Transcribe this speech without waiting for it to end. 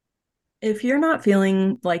If you're not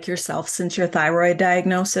feeling like yourself since your thyroid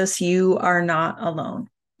diagnosis, you are not alone.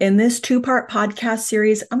 In this two-part podcast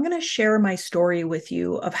series, I'm going to share my story with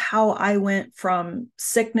you of how I went from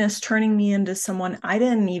sickness turning me into someone I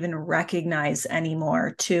didn't even recognize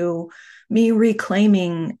anymore to me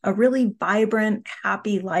reclaiming a really vibrant,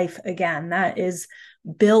 happy life again that is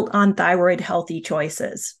built on thyroid healthy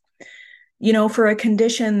choices. For a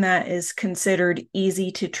condition that is considered easy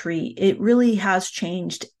to treat, it really has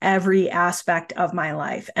changed every aspect of my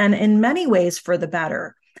life, and in many ways for the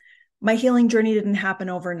better. My healing journey didn't happen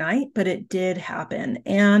overnight, but it did happen.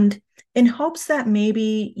 And in hopes that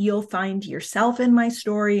maybe you'll find yourself in my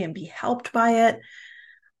story and be helped by it,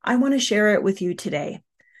 I want to share it with you today.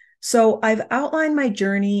 So I've outlined my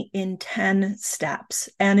journey in 10 steps.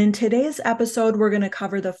 And in today's episode, we're going to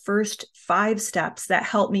cover the first 5 steps that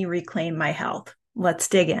help me reclaim my health. Let's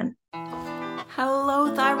dig in.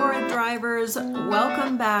 Hello, Thyroid Thrivers.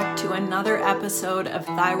 Welcome back to another episode of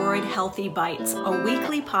Thyroid Healthy Bites, a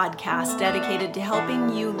weekly podcast dedicated to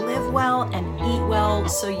helping you live well and eat well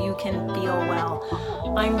so you can feel well.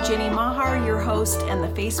 I'm Ginny Mahar, your host and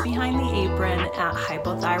the face behind the apron at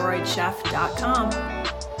hypothyroidchef.com.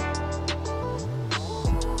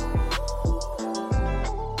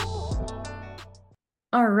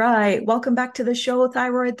 All right. Welcome back to the show,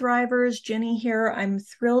 Thyroid Thrivers. Ginny here. I'm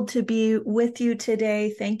thrilled to be with you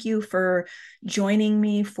today. Thank you for joining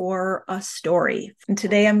me for a story. And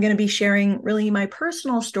today I'm going to be sharing really my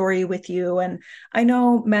personal story with you. And I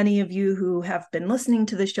know many of you who have been listening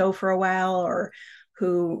to the show for a while or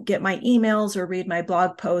who get my emails or read my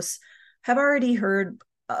blog posts have already heard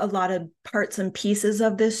a lot of parts and pieces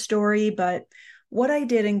of this story. But what I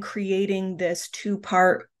did in creating this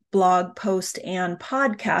two-part blog post and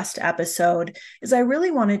podcast episode is I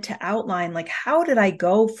really wanted to outline, like, how did I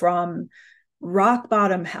go from rock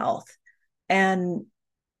bottom health and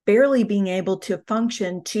barely being able to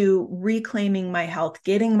function to reclaiming my health,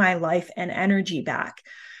 getting my life and energy back.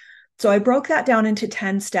 So I broke that down into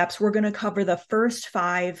 10 steps. We're going to cover the first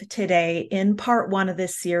 5 today in part 1 of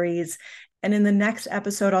this series. And in the next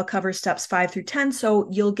episode, I'll cover steps 5 through 10. So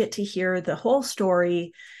you'll get to hear the whole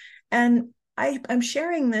story. And I'm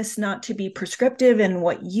sharing this not to be prescriptive in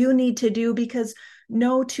what you need to do, because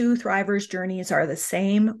no two thrivers' journeys are the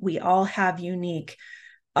same. We all have unique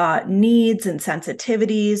needs and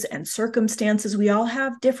sensitivities and circumstances. We all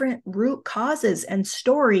have different root causes and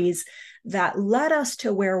stories that led us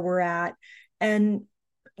to where we're at. And,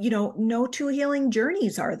 no two healing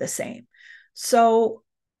journeys are the same. So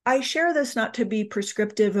I share this not to be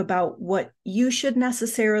prescriptive about what you should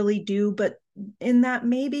necessarily do, but in that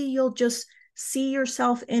maybe you'll just see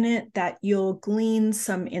yourself in it, that you'll glean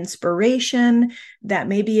some inspiration, that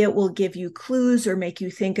maybe it will give you clues or make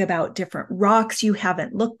you think about different rocks you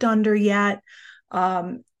haven't looked under yet.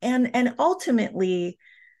 And ultimately,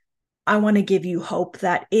 I want to give you hope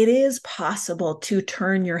that it is possible to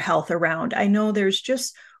turn your health around. I know there's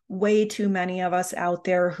just way too many of us out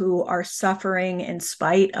there who are suffering in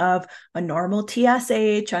spite of a normal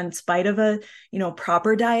TSH, in spite of a,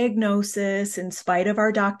 proper diagnosis, in spite of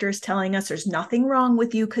our doctors telling us there's nothing wrong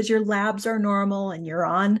with you because your labs are normal and you're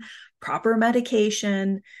on proper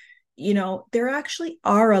medication. There actually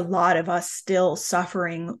are a lot of us still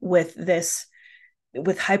suffering with this,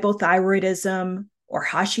 with hypothyroidism or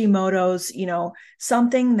Hashimoto's,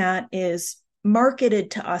 something that is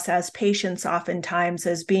marketed to us as patients oftentimes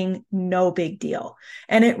as being no big deal.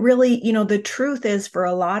 And it really, the truth is, for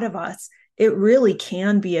a lot of us, it really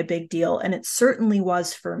can be a big deal. And it certainly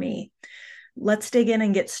was for me. Let's dig in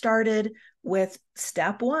and get started with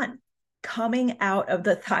step 1, coming out of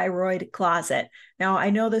the thyroid closet. Now,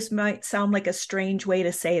 I know this might sound like a strange way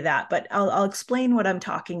to say that, but I'll explain what I'm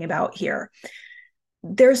talking about here.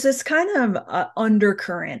 There's this kind of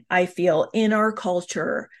undercurrent, I feel, in our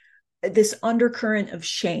culture, this undercurrent of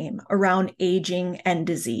shame around aging and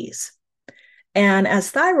disease. And as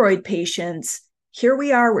thyroid patients, here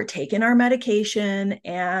we are, we're taking our medication,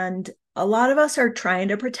 and a lot of us are trying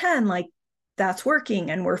to pretend like that's working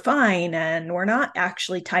and we're fine and we're not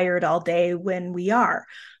actually tired all day when we are.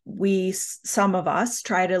 Some of us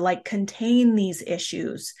try to contain these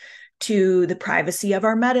issues to the privacy of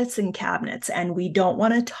our medicine cabinets, and we don't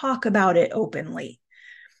want to talk about it openly.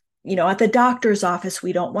 At the doctor's office,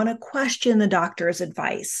 we don't want to question the doctor's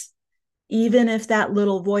advice, even if that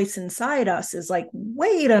little voice inside us is like,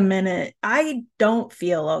 wait a minute, I don't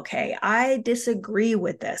feel okay. I disagree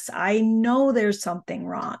with this. I know there's something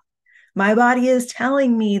wrong. My body is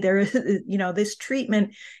telling me this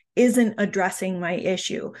treatment isn't addressing my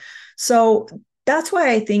issue. So that's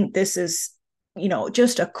why I think this is,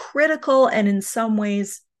 just a critical, and in some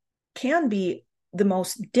ways can be the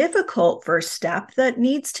most difficult first step that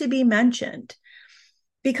needs to be mentioned.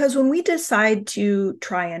 Because when we decide to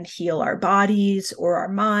try and heal our bodies or our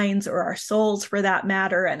minds or our souls for that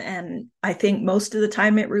matter, and I think most of the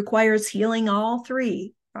time it requires healing all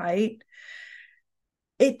three, right?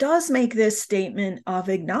 It does make this statement of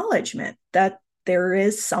acknowledgement that there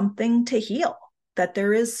is something to heal, that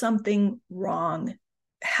there is something wrong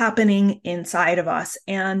happening inside of us.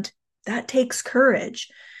 And that takes courage.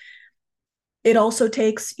 It also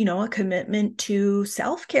takes, a commitment to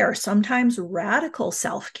self-care, sometimes radical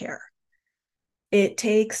self-care. It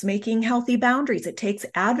takes making healthy boundaries. It takes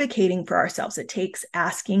advocating for ourselves. It takes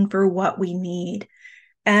asking for what we need.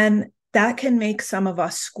 And that can make some of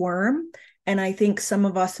us squirm. And I think some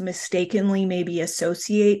of us mistakenly maybe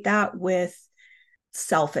associate that with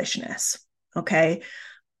selfishness. Okay.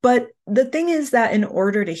 But the thing is that in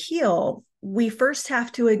order to heal, we first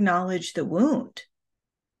have to acknowledge the wound.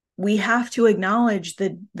 We have to acknowledge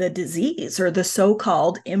the disease or the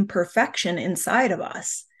so-called imperfection inside of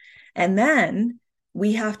us. And then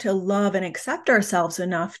we have to love and accept ourselves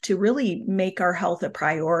enough to really make our health a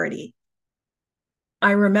priority.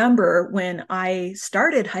 I remember when I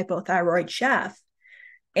started Hypothyroid Chef,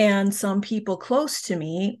 and some people close to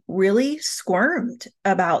me really squirmed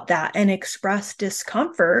about that and expressed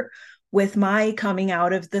discomfort with my coming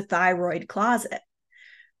out of the thyroid closet.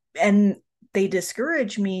 And they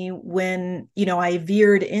discouraged me when, I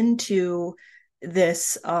veered into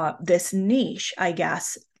this niche, I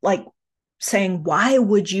guess, like saying, why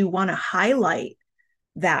would you want to highlight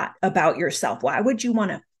that about yourself? Why would you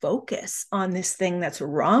want to focus on this thing that's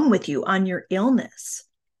wrong with you, on your illness?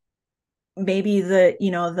 Maybe the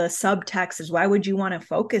subtext is, why would you want to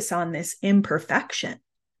focus on this imperfection?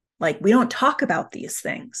 Like, we don't talk about these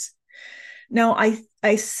things. Now,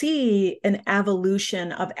 I see an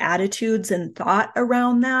evolution of attitudes and thought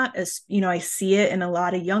around that. As I see it in a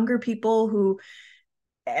lot of younger people who,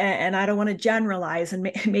 and I don't want to generalize,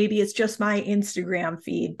 and maybe it's just my Instagram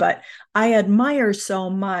feed, but I admire so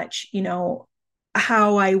much,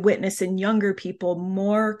 how I witness in younger people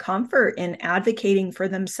more comfort in advocating for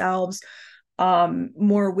themselves,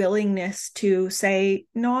 more willingness to say,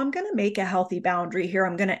 no, I'm going to make a healthy boundary here.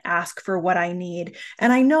 I'm going to ask for what I need.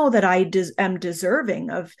 And I know that I am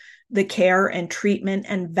deserving of the care and treatment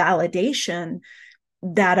and validation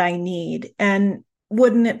that I need. And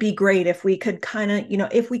wouldn't it be great if we could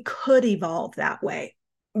if we could evolve that way?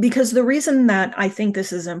 Because the reason that I think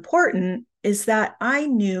this is important is that I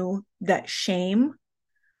knew that shame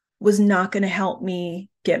was not going to help me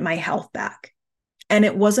get my health back. And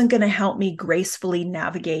it wasn't going to help me gracefully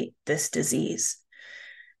navigate this disease.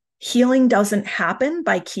 Healing doesn't happen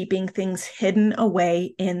by keeping things hidden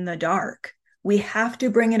away in the dark. We have to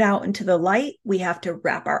bring it out into the light. We have to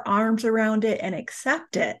wrap our arms around it and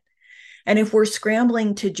accept it. And if we're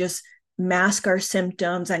scrambling to just mask our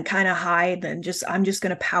symptoms and kind of hide and I'm just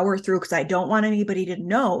going to power through because I don't want anybody to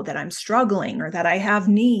know that I'm struggling or that I have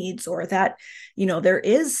needs or that, there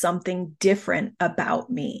is something different about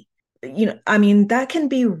me. That can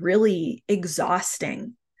be really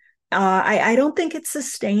exhausting. I don't think it's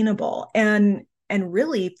sustainable. And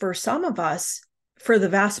really, for some of us, for the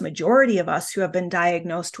vast majority of us who have been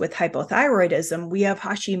diagnosed with hypothyroidism, we have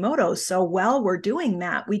Hashimoto. So while we're doing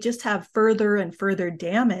that, we just have further and further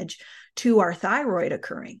damage to our thyroid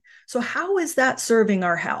occurring. So how is that serving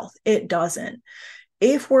our health? It doesn't.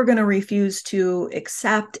 If we're going to refuse to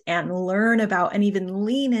accept and learn about and even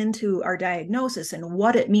lean into our diagnosis and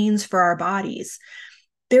what it means for our bodies,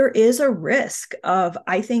 there is a risk of,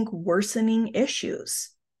 I think, worsening issues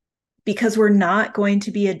because we're not going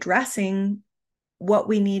to be addressing what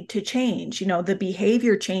we need to change. The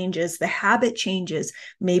behavior changes, the habit changes,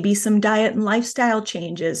 maybe some diet and lifestyle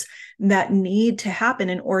changes that need to happen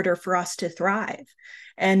in order for us to thrive.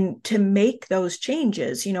 And to make those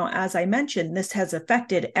changes, as I mentioned, this has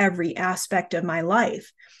affected every aspect of my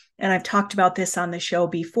life. And I've talked about this on the show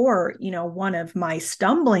before. One of my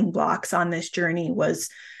stumbling blocks on this journey was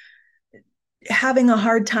having a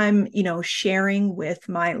hard time, sharing with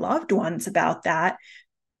my loved ones about that,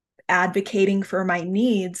 advocating for my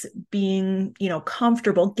needs, being,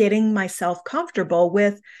 comfortable, getting myself comfortable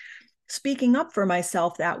with speaking up for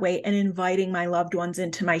myself that way and inviting my loved ones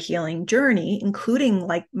into my healing journey, including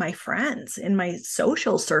like my friends in my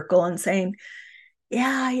social circle, and saying,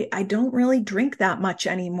 yeah, I don't really drink that much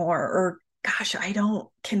anymore. Or gosh,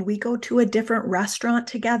 can we go to a different restaurant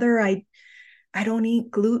together? I don't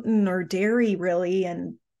eat gluten or dairy really.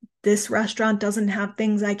 And this restaurant doesn't have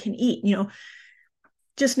things I can eat,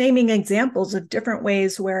 just naming examples of different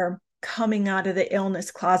ways where coming out of the illness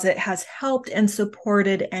closet has helped and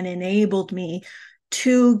supported and enabled me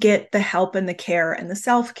to get the help and the care and the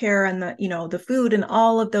self-care and the food and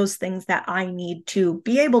all of those things that I need to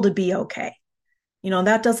be able to be okay.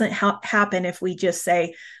 That doesn't happen if we just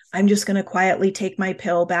say, I'm just going to quietly take my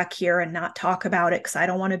pill back here and not talk about it because I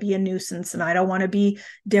don't want to be a nuisance and I don't want to be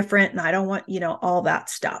different and I don't want, all that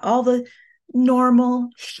stuff, all the normal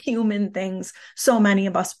human things so many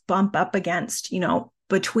of us bump up against,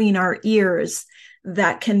 between our ears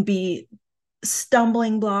that can be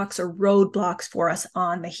stumbling blocks or roadblocks for us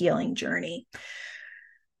on the healing journey.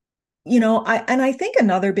 I think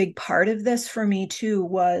another big part of this for me too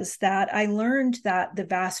was that I learned that the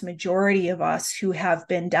vast majority of us who have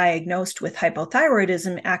been diagnosed with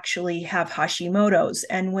hypothyroidism actually have Hashimoto's.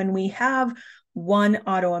 And when we have one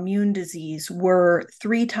autoimmune disease, we're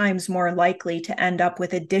 3 times more likely to end up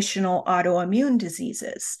with additional autoimmune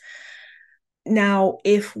diseases. Now,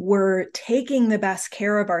 if we're taking the best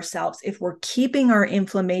care of ourselves, if we're keeping our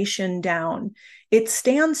inflammation down, it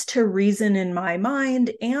stands to reason in my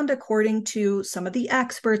mind, and according to some of the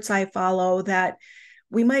experts I follow, that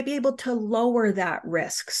we might be able to lower that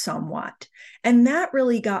risk somewhat. And that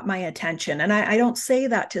really got my attention. And I don't say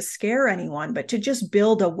that to scare anyone, but to just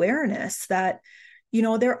build awareness that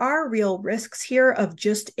there are real risks here of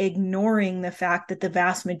just ignoring the fact that the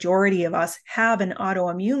vast majority of us have an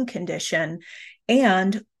autoimmune condition,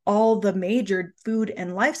 and all the major food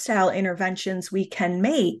and lifestyle interventions we can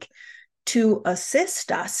make to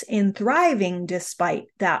assist us in thriving despite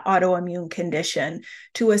that autoimmune condition,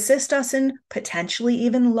 to assist us in potentially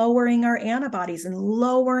even lowering our antibodies and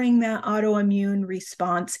lowering that autoimmune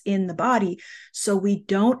response in the body so we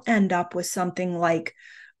don't end up with something like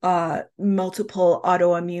multiple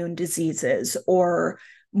autoimmune diseases or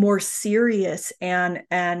more serious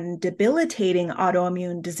and debilitating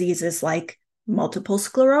autoimmune diseases like multiple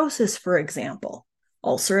sclerosis, for example,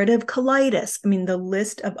 ulcerative colitis. I mean, the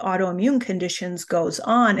list of autoimmune conditions goes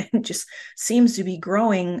on and just seems to be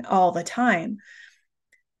growing all the time.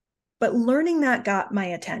 But learning that got my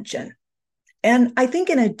attention. And I think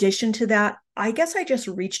in addition to that, I guess I just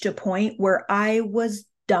reached a point where I was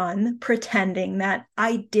done pretending that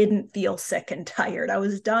I didn't feel sick and tired. I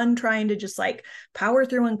was done trying to just power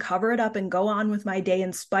through and cover it up and go on with my day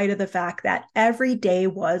in spite of the fact that every day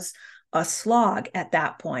was a slog at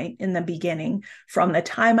that point in the beginning, from the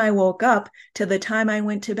time I woke up to the time I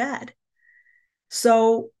went to bed.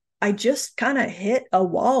 So I just kind of hit a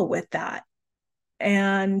wall with that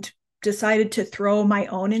and decided to throw my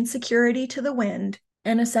own insecurity to the wind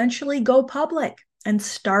and essentially go public and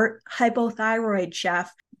start Hypothyroid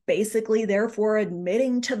Chef, basically therefore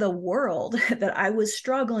admitting to the world that I was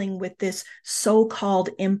struggling with this so-called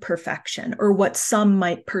imperfection, or what some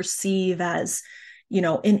might perceive as,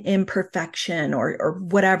 an imperfection or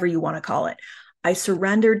whatever you want to call it. I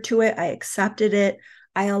surrendered to it. I accepted it.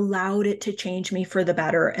 I allowed it to change me for the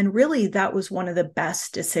better. And really, that was one of the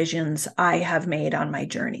best decisions I have made on my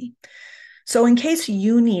journey. So in case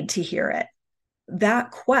you need to hear it,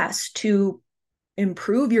 that quest to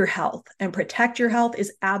improve your health and protect your health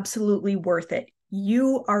is absolutely worth it.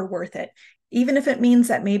 You are worth it. Even if it means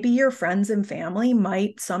that maybe your friends and family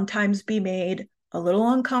might sometimes be made a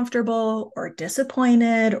little uncomfortable or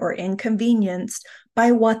disappointed or inconvenienced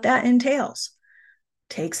by what that entails.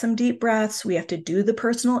 Take some deep breaths. We have to do the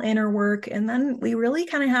personal inner work. And then we really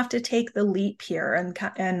kind of have to take the leap here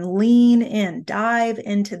and lean in, dive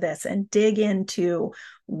into this and dig into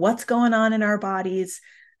what's going on in our bodies.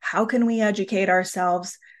 How can we educate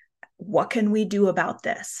ourselves? What can we do about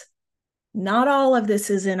this? Not all of this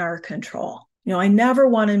is in our control. I never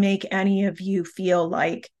want to make any of you feel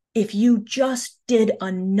like if you just did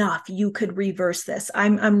enough, you could reverse this.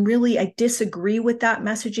 I disagree with that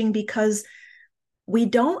messaging, because we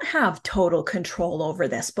don't have total control over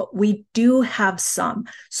this, but we do have some.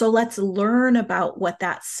 So let's learn about what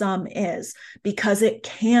that some is, because it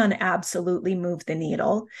can absolutely move the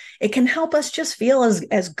needle. It can help us just feel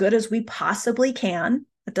as good as we possibly can.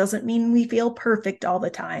 It doesn't mean we feel perfect all the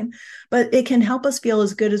time, but it can help us feel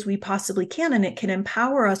as good as we possibly can. And it can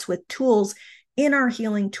empower us with tools in our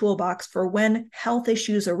healing toolbox for when health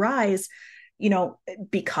issues arise,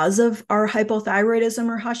 because of our hypothyroidism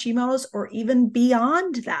or Hashimoto's, or even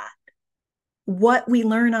beyond that. What we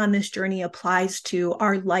learn on this journey applies to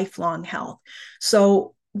our lifelong health.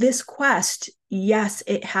 So this quest, yes,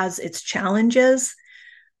 it has its challenges,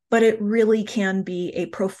 but it really can be a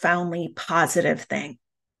profoundly positive thing.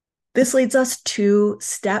 This leads us to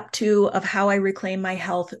step 2 of how I reclaim my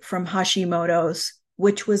health from Hashimoto's,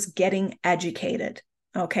 which was getting educated.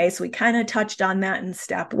 Okay, so we kind of touched on that in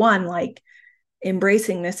step 1,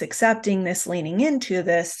 embracing this, accepting this, leaning into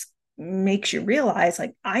this makes you realize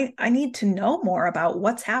I need to know more about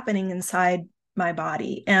what's happening inside my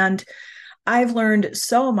body. And I've learned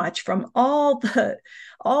so much from all the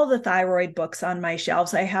thyroid books on my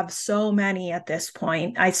shelves. I have so many at this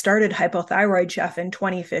point. I started Hypothyroid Chef in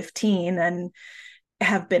 2015 and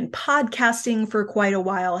have been podcasting for quite a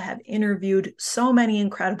while, have interviewed so many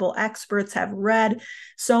incredible experts, have read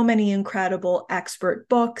so many incredible expert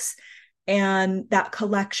books. And that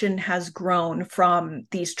collection has grown from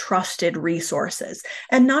these trusted resources.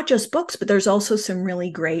 And not just books, but there's also some really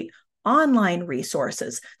great online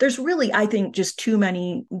resources. There's really, I think, just too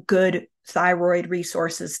many good thyroid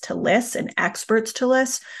resources to list and experts to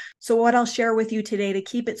list. So what I'll share with you today to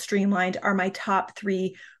keep it streamlined are my top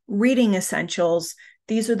 3 reading essentials.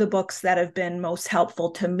 These are the books that have been most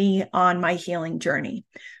helpful to me on my healing journey.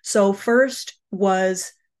 So first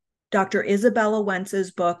was Dr. Isabella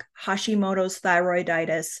Wentz's book, Hashimoto's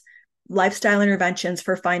Thyroiditis, Lifestyle Interventions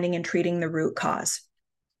for Finding and Treating the Root Cause.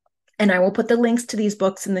 And I will put the links to these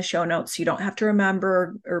books in the show notes. So you don't have to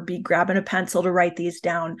remember or be grabbing a pencil to write these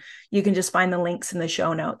down. You can just find the links in the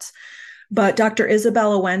show notes. But Dr.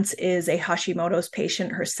 Isabella Wentz is a Hashimoto's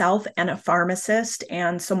patient herself and a pharmacist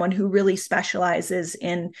and someone who really specializes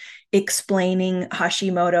in explaining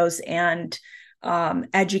Hashimoto's and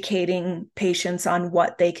educating patients on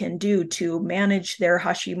what they can do to manage their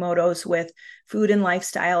Hashimoto's with food and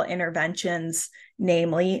lifestyle interventions,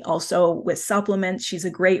 namely also with supplements. She's a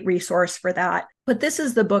great resource for that. But this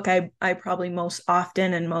is the book I probably most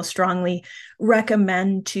often and most strongly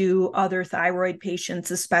recommend to other thyroid patients,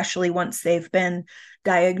 especially once they've been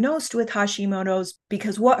diagnosed with Hashimoto's,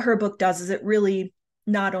 because what her book does is it really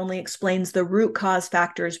not only explains the root cause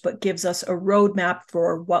factors, but gives us a roadmap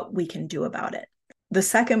for what we can do about it. The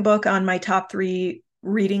second book on my top 3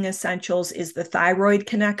 reading essentials is The Thyroid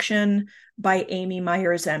Connection by Amy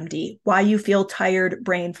Myers, MD, Why You Feel Tired,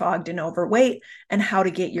 Brain Fogged, and Overweight, and How to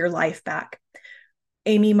Get Your Life Back.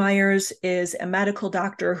 Amy Myers is a medical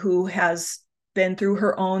doctor who has been through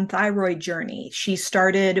her own thyroid journey. She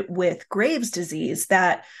started with Graves' disease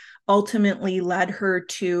that ultimately led her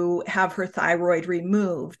to have her thyroid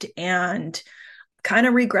removed, and kind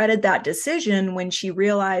of regretted that decision when she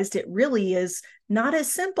realized it really is not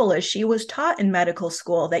as simple as she was taught in medical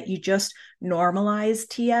school, that you just normalize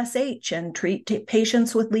TSH and treat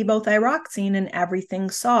patients with levothyroxine and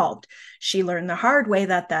everything's solved. She learned the hard way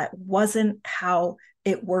that that wasn't how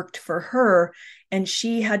it worked for her. And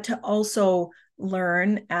she had to also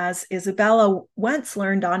learn, as Isabella Wentz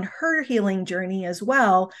learned on her healing journey as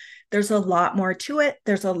well, there's a lot more to it.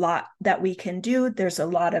 There's a lot that we can do. There's a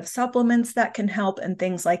lot of supplements that can help and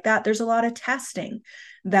things like that. There's a lot of testing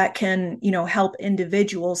that can, help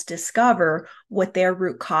individuals discover what their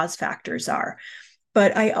root cause factors are.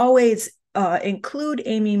 But I always include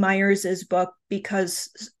Amy Myers's book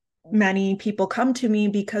because many people come to me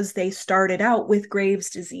because they started out with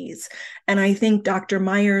Graves' disease. And I think Dr.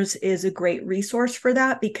 Myers is a great resource for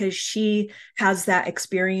that because she has that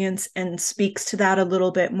experience and speaks to that a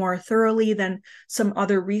little bit more thoroughly than some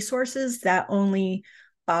other resources that only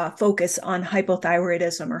focus on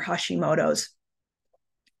hypothyroidism or Hashimoto's.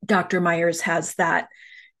 Dr. Myers has that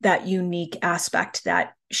unique aspect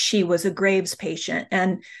that she was a Graves patient,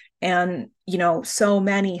 and so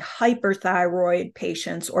many hyperthyroid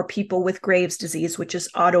patients or people with Graves' disease, which is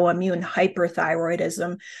autoimmune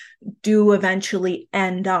hyperthyroidism, do eventually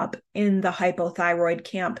end up in the hypothyroid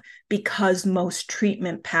camp because most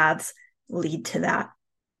treatment paths lead to that.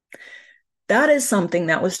 That is something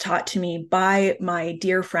that was taught to me by my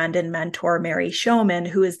dear friend and mentor, Mary Showman,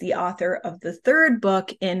 who is the author of the 3rd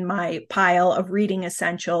book in my pile of reading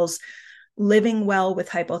essentials, Living Well with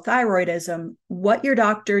Hypothyroidism, What Your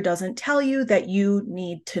Doctor Doesn't Tell You That You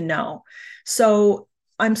Need to Know. So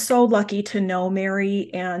I'm so lucky to know Mary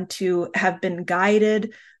and to have been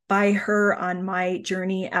guided by her on my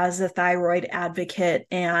journey as a thyroid advocate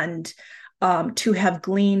and to have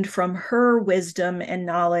gleaned from her wisdom and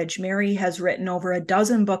knowledge. Mary has written over a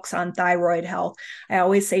dozen books on thyroid health. I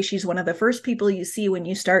always say she's one of the first people you see when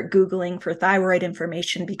you start Googling for thyroid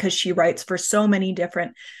information because she writes for so many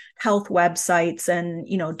different health websites and,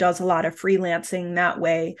 does a lot of freelancing that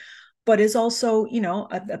way, but is also,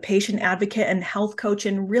 a patient advocate and health coach.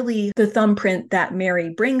 And really the thumbprint that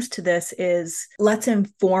Mary brings to this is let's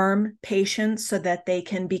inform patients so that they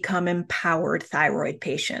can become empowered thyroid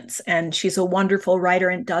patients. And she's a wonderful writer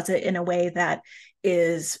and does it in a way that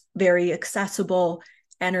is very accessible,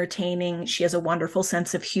 entertaining. She has a wonderful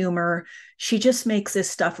sense of humor. She just makes this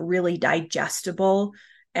stuff really digestible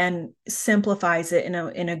and simplifies it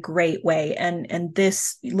in a great way. And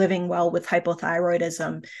this Living Well with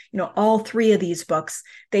Hypothyroidism, all 3 of these books,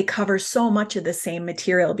 they cover so much of the same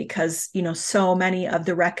material because, so many of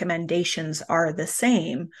the recommendations are the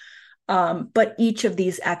same. But each of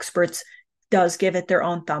these experts does give it their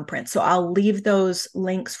own thumbprint. So I'll leave those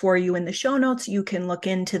links for you in the show notes. You can look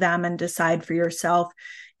into them and decide for yourself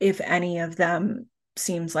if any of them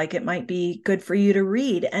seems like it might be good for you to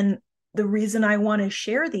read. And the reason I want to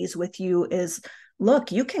share these with you is,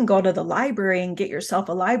 look, you can go to the library and get yourself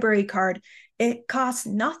a library card. It costs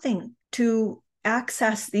nothing to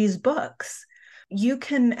access these books. You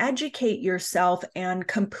can educate yourself and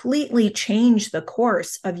completely change the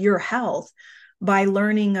course of your health by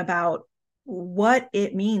learning about what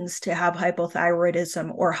it means to have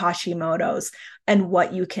hypothyroidism or Hashimoto's and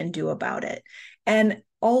what you can do about it. And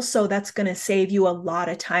also, that's going to save you a lot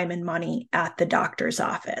of time and money at the doctor's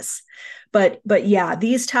office. But yeah,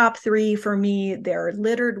 these top three for me, they're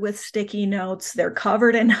littered with sticky notes. They're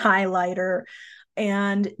covered in highlighter.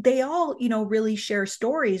 And they all, really share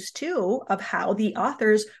stories too of how the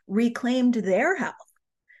authors reclaimed their health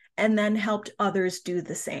and then helped others do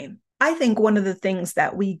the same. I think one of the things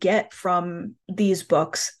that we get from these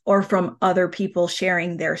books or from other people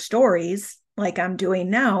sharing their stories, like I'm doing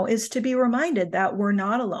now, is to be reminded that we're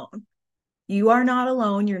not alone. You are not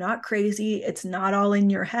alone. You're not crazy. It's not all in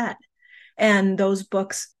your head. And those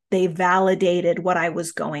books, they validated what I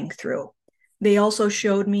was going through. They also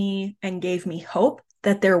showed me and gave me hope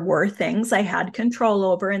that there were things I had control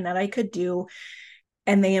over and that I could do.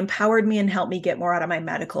 And they empowered me and helped me get more out of my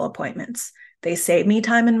medical appointments. They saved me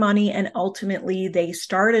time and money. And ultimately, they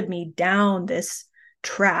started me down this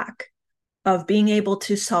track of being able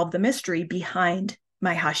to solve the mystery behind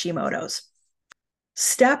my Hashimoto's.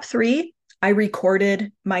 Step 3, I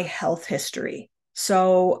recorded my health history.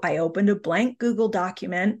 So I opened a blank Google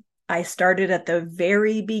document. I started at the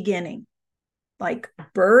very beginning, like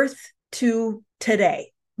birth to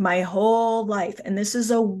today, my whole life. And this is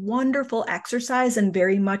a wonderful exercise and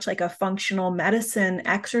very much like a functional medicine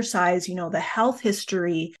exercise. The health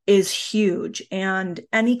history is huge. And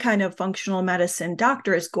any kind of functional medicine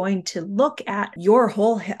doctor is going to look at your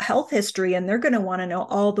whole health history, and they're going to want to know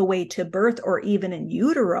all the way to birth or even in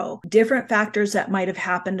utero, different factors that might have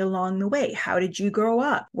happened along the way. How did you grow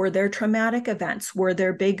up? Were there traumatic events? Were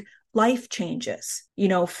there big life changes?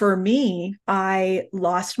 For me, I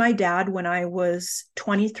lost my dad when I was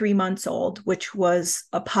 23 months old, which was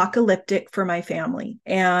apocalyptic for my family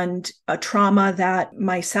and a trauma that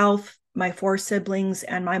myself, my 4 siblings,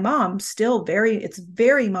 and my mom it's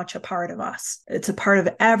very much a part of us. It's a part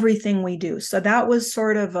of everything we do. So that was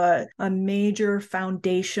sort of a major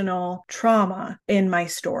foundational trauma in my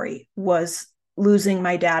story, was losing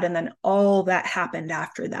my dad, and then all that happened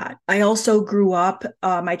after that. I also grew up,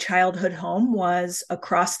 my childhood home was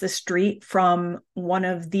across the street from one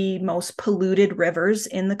of the most polluted rivers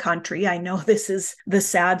in the country. I know this is the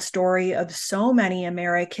sad story of so many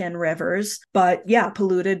American rivers, but yeah,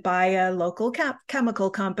 polluted by a local chemical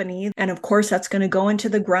company. And of course, that's going to go into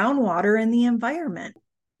the groundwater and the environment.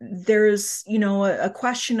 There's, a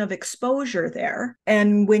question of exposure there.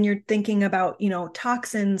 And when you're thinking about,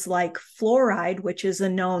 toxins like fluoride, which is a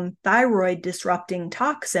known thyroid disrupting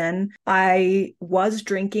toxin, I was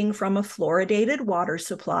drinking from a fluoridated water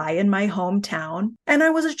supply in my hometown. And I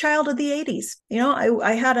was a child of the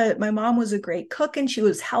 80s. My mom was a great cook and she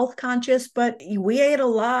was health conscious, but we ate a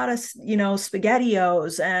lot of,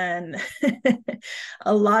 SpaghettiOs and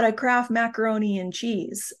a lot of Kraft macaroni and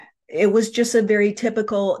cheese. It was just a very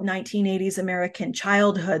typical 1980s American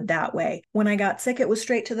childhood that way. When I got sick, it was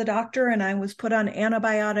straight to the doctor and I was put on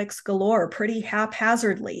antibiotics galore pretty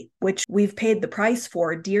haphazardly, which we've paid the price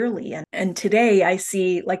for dearly. And today I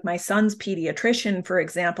see, like, my son's pediatrician, for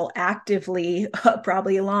example, actively,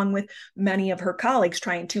 probably along with many of her colleagues,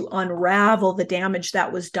 trying to unravel the damage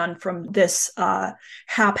that was done from this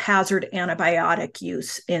haphazard antibiotic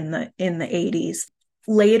use in the 80s.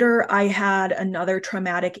 Later, I had another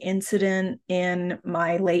traumatic incident in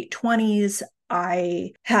my late 20s.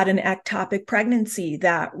 I had an ectopic pregnancy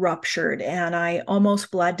that ruptured and I almost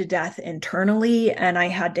bled to death internally, and I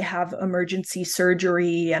had to have emergency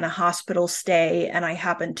surgery and a hospital stay. And I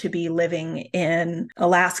happened to be living in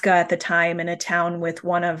Alaska at the time, in a town with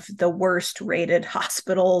one of the worst rated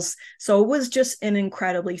hospitals. So it was just an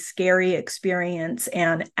incredibly scary experience.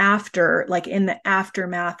 And in the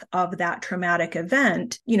aftermath of that traumatic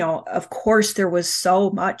event, of course, there was so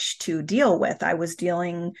much to deal with. I was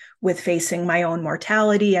dealing with facing my own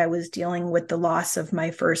mortality. I was dealing with the loss of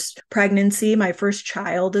my first pregnancy, my first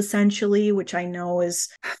child, essentially, which I know is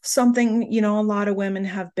something, a lot of women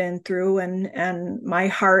have been through. And my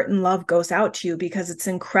heart and love goes out to you because it's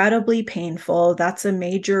incredibly painful. That's a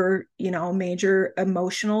major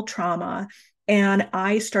emotional trauma. And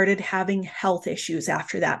I started having health issues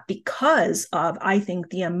after that because of, I think,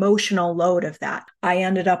 the emotional load of that. I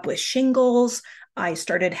ended up with shingles. I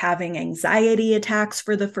started having anxiety attacks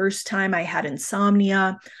for the first time. I had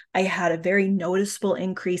insomnia. I had a very noticeable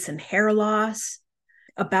increase in hair loss.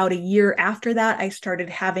 About a year after that, I started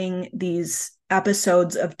having these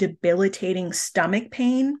episodes of debilitating stomach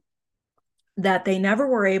pain that they never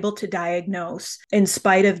were able to diagnose, in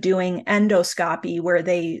spite of doing endoscopy, where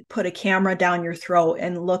they put a camera down your throat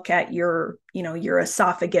and look at your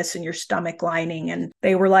esophagus and your stomach lining. And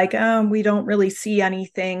they were like, we don't really see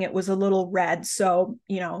anything. It was a little red. So,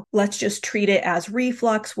 let's just treat it as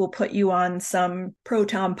reflux. We'll put you on some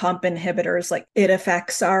proton pump inhibitors. Like, it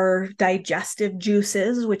affects our digestive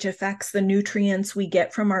juices, which affects the nutrients we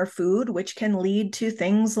get from our food, which can lead to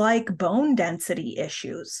things like bone density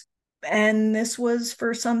issues. And this was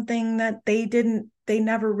for something that they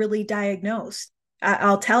never really diagnosed.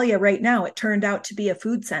 I'll tell you right now, it turned out to be a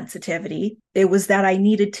food sensitivity. It was that I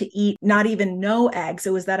needed to eat not even no eggs.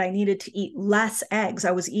 It was that I needed to eat less eggs.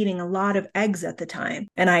 I was eating a lot of eggs at the time.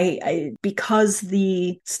 And I because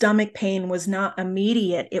the stomach pain was not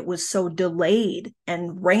immediate, it was so delayed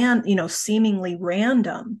and seemingly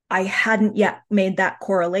random. I hadn't yet made that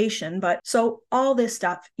correlation. But so all this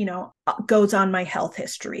stuff, goes on my health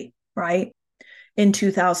history. Right. In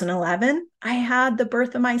 2011, I had the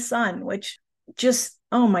birth of my son, which just,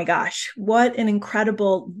 oh my gosh, what an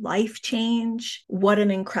incredible life change. What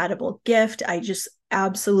an incredible gift. I just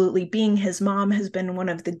absolutely, being his mom has been one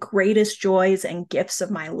of the greatest joys and gifts of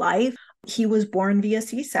my life. He was born via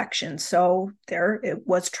C-section, so it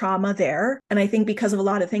was trauma there. And I think because of a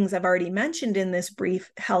lot of things I've already mentioned in this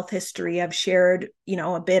brief health history I've shared,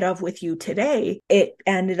 a bit of with you today, it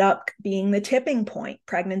ended up being the tipping point.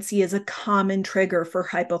 Pregnancy is a common trigger for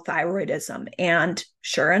hypothyroidism. And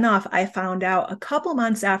sure enough, I found out a couple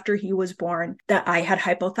months after he was born that I had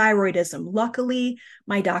hypothyroidism. Luckily,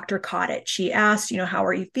 my doctor caught it. She asked, how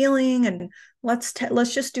are you feeling? And let's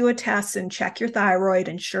just do a test and check your thyroid.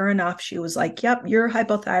 And sure enough, she was like, yep, you're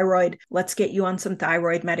hypothyroid. Let's get you on some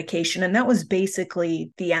thyroid medication. And that was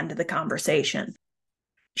basically the end of the conversation.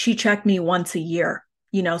 She checked me once a year,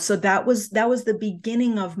 so that was the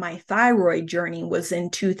beginning of my thyroid journey, was in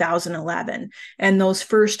 2011. And those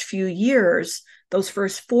first 4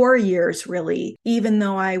 years, really, even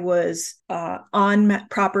though I was on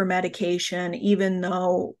proper medication, even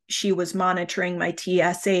though she was monitoring my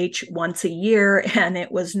TSH once a year and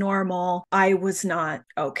it was normal, I was not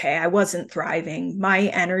okay. I wasn't thriving. My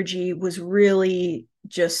energy was really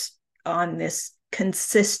just on this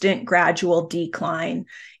consistent, gradual decline,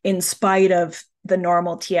 in spite of the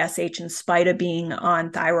normal TSH, in spite of being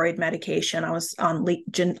on thyroid medication. I was on,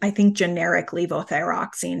 I think, generic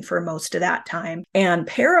levothyroxine for most of that time. And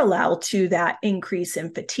parallel to that increase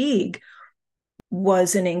in fatigue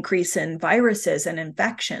was an increase in viruses and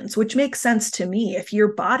infections, which makes sense to me. If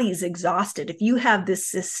your body's exhausted, if you have this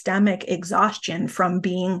systemic exhaustion from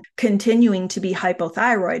continuing to be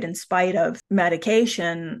hypothyroid in spite of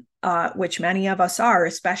medication, which many of us are,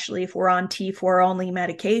 especially if we're on T4 only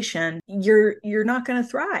medication, you're not going to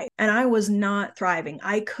thrive. And I was not thriving.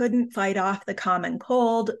 I couldn't fight off the common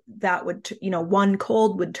cold. That would, one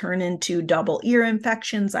cold would turn into double ear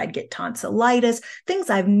infections. I'd get tonsillitis,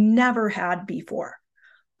 things I've never had before.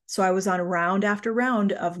 So I was on round after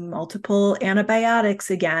round of multiple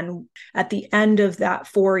antibiotics again. At the end of that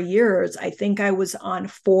 4 years, I think I was on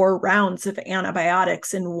 4 rounds of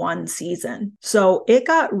antibiotics in one season. So it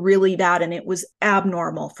got really bad and it was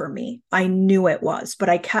abnormal for me. I knew it was, but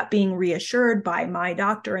I kept being reassured by my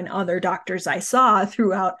doctor and other doctors I saw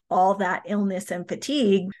throughout all that illness and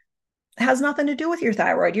fatigue. Has nothing to do with your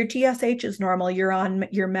thyroid. Your TSH is normal. You're on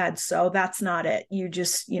your meds. So that's not it. You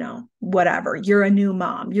just, whatever. You're a new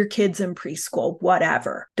mom. Your kid's in preschool,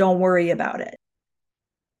 whatever. Don't worry about it.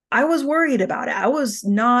 I was worried about it. I was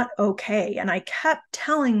not okay. And I kept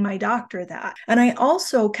telling my doctor that. And I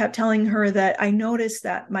also kept telling her that I noticed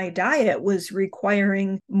that my diet was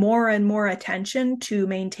requiring more and more attention to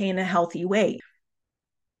maintain a healthy weight.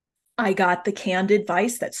 I got the canned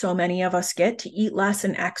advice that so many of us get, to eat less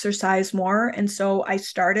and exercise more. And so I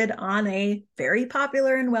started on a very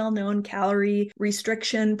popular and well-known calorie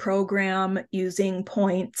restriction program using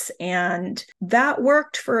points. And that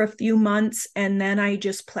worked for a few months. And then I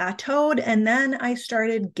just plateaued. And then I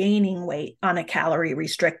started gaining weight on a calorie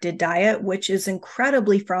restricted diet, which is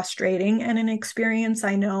incredibly frustrating and an experience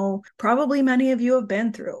I know probably many of you have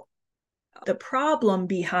been through. The problem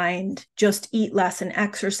behind just eat less and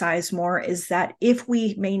exercise more is that if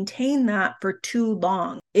we maintain that for too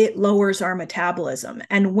long, it lowers our metabolism.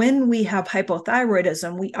 And when we have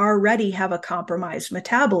hypothyroidism, we already have a compromised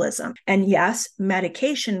metabolism. And yes,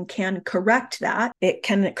 medication can correct that. It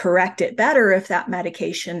can correct it better if that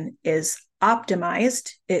medication is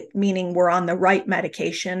optimized, it meaning we're on the right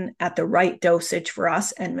medication at the right dosage for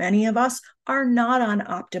us. And many of us are not on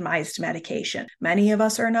optimized medication. Many of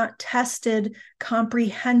us are not tested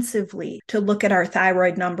comprehensively to look at our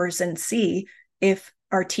thyroid numbers and see if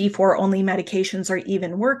our T4 only medications are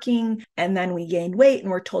even working. And then we gain weight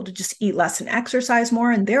and we're told to just eat less and exercise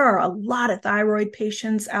more. And there are a lot of thyroid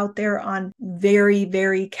patients out there on very,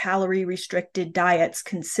 very calorie restricted diets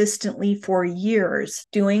consistently for years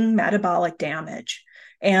doing metabolic damage.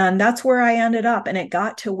 And that's where I ended up. And it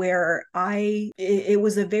got to where it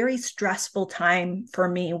was a very stressful time for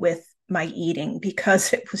me with my eating,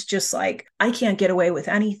 because it was just like, I can't get away with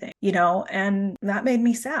anything, and that made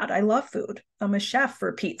me sad. I love food. I'm a chef,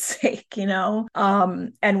 for Pete's sake, and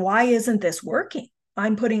why isn't this working?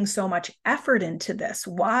 I'm putting so much effort into this.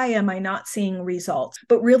 Why am I not seeing results?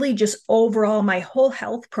 But really, just overall, my whole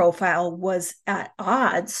health profile was at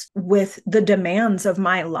odds with the demands of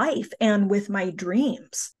my life and with my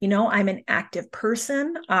dreams. I'm an active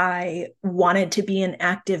person. I wanted to be an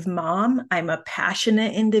active mom. I'm a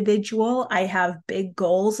passionate individual. I have big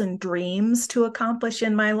goals and dreams to accomplish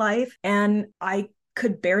in my life. And I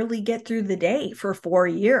could barely get through the day for 4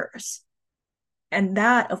 years. And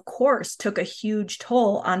that, of course, took a huge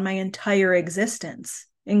toll on my entire existence,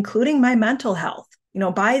 including my mental health.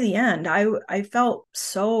 By the end, I felt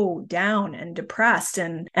so down and depressed,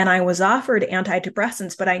 and I was offered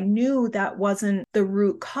antidepressants, but I knew that wasn't the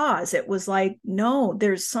root cause. It was like, no,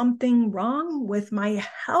 there's something wrong with my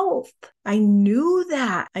health. I knew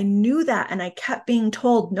that. And I kept being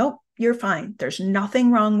told, nope, you're fine. There's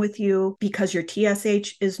nothing wrong with you because your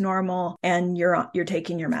TSH is normal and you're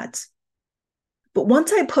taking your meds. But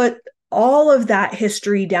once I put all of that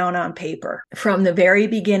history down on paper from the very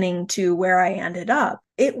beginning to where I ended up,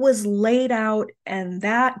 it was laid out, and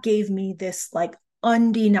that gave me this like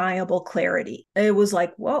undeniable clarity. It was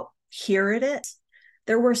like, whoa, here it is.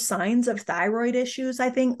 There were signs of thyroid issues, I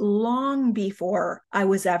think, long before I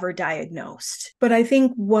was ever diagnosed. But I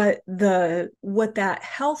think what that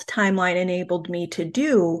health timeline enabled me to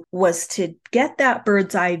do was to get that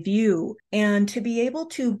bird's eye view and to be able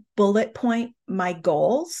to bullet point my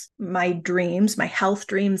goals, my dreams, my health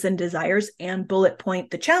dreams and desires, and bullet point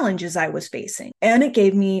the challenges I was facing. And it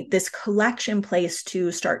gave me this collection place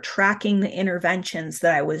to start tracking the interventions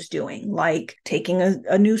that I was doing, like taking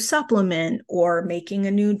a new supplement or making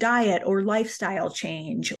a new diet or lifestyle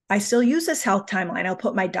change. I still use this health timeline. I'll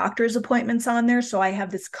put my doctor's appointments on there. So I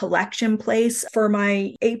have this collection place for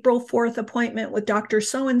my April 4th appointment with Dr.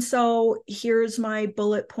 So-and-so. Here's my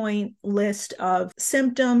bullet point list of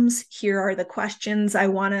symptoms. Here are the questions I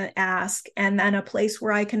want to ask. And then a place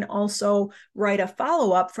where I can also write a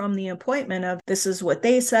follow-up from the appointment of, this is what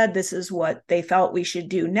they said, this is what they felt we should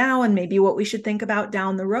do now, and maybe what we should think about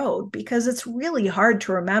down the road, because it's really hard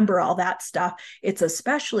to remember all that stuff. It's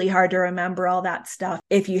especially hard to remember all that stuff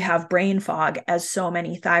if you have brain fog, as so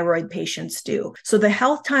many thyroid patients do. So the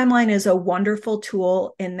health timeline is a wonderful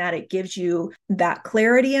tool in that it gives you that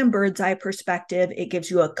clarity and bird's eye perspective. It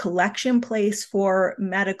gives you a collection place for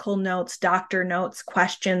medical notes, doctor notes,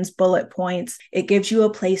 questions, bullet points. It gives you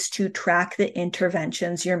a place to track the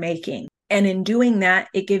interventions you're making. And in doing that,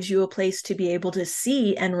 it gives you a place to be able to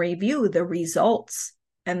see and review the results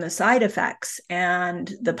and the side effects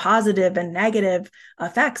and the positive and negative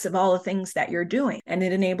effects of all the things that you're doing. And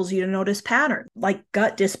it enables you to notice patterns like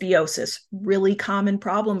gut dysbiosis, really common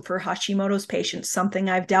problem for Hashimoto's patients, something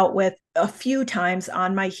I've dealt with a few times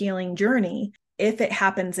on my healing journey. If it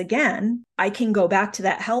happens again, I can go back to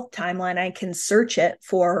that health timeline. I can search it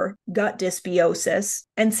for gut dysbiosis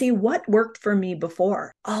and see what worked for me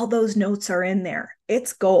before. All those notes are in there.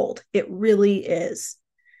 It's gold. It really is.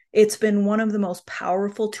 It's been one of the most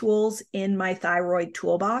powerful tools in my thyroid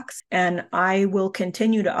toolbox, and I will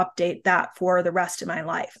continue to update that for the rest of my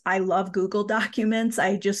life. I love Google Documents.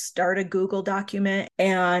 I just start a Google document,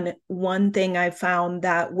 and one thing I found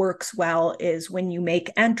that works well is when you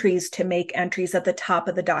make entries, to make entries at the top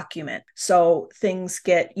of the document. So things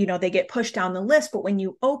get, they get pushed down the list, but when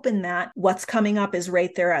you open that, what's coming up is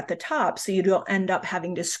right there at the top. So you don't end up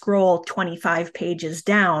having to scroll 25 pages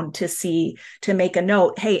down to make a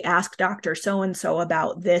note, hey, hey, ask Dr. So-and-so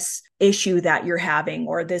about this issue that you're having,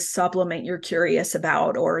 or this supplement you're curious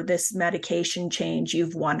about, or this medication change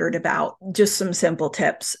you've wondered about. Just some simple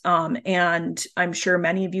tips. And I'm sure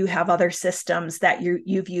many of you have other systems that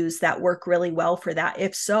you've used that work really well for that.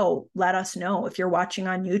 If so, let us know. If you're watching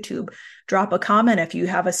on YouTube, drop a comment if you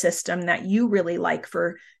have a system that you really like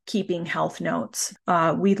for keeping health notes.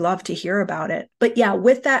 We'd love to hear about it. But yeah,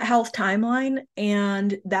 with that health timeline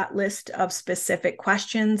and that list of specific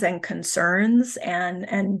questions and concerns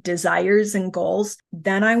and desires and goals,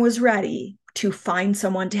 then I was ready to find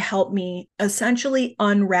someone to help me essentially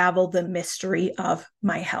unravel the mystery of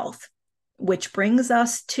my health. Which brings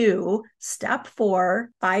us to step 4.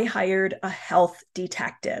 I hired a health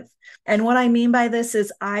detective. And what I mean by this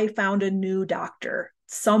is I found a new doctor,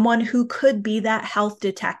 someone who could be that health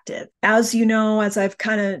detective. As you know, as I've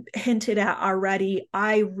kind of hinted at already,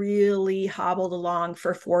 I really hobbled along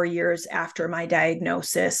for 4 years after my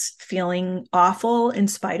diagnosis, feeling awful in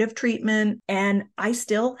spite of treatment. And I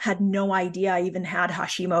still had no idea I even had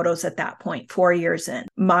Hashimoto's at that point, 4 years in.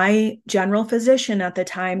 My general physician at the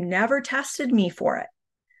time never tested me for it.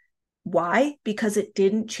 Why? Because it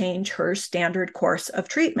didn't change her standard course of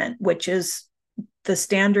treatment, which is the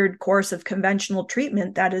standard course of conventional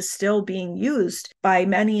treatment that is still being used by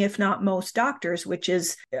many, if not most doctors, which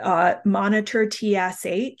is monitor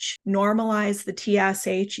TSH, normalize the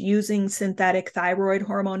TSH using synthetic thyroid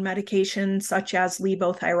hormone medication such as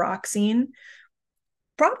levothyroxine,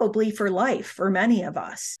 probably for life for many of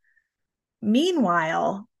us.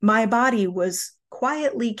 Meanwhile, my body was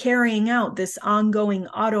quietly carrying out this ongoing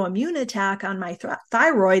autoimmune attack on my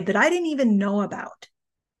thyroid that I didn't even know about.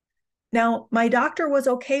 Now, my doctor was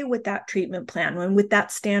okay with that treatment plan and with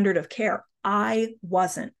that standard of care. I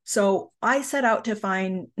wasn't. So I set out to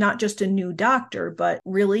find not just a new doctor, but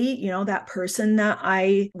really, that person that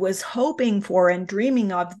I was hoping for and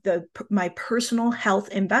dreaming of, my personal health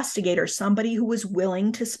investigator, somebody who was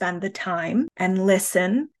willing to spend the time and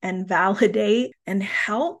listen and validate and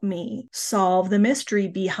help me solve the mystery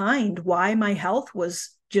behind why my health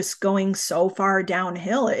was just going so far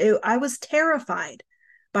downhill. I was terrified.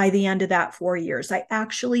 By the end of that 4 years, I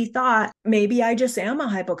actually thought maybe I just am a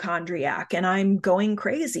hypochondriac and I'm going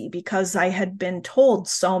crazy because I had been told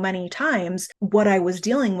so many times what I was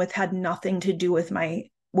dealing with had nothing to do with my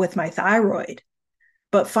thyroid.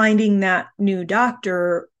 But finding that new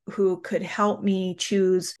doctor who could help me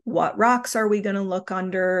choose what rocks are we going to look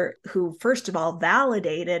under, who first of all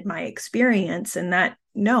validated my experience and that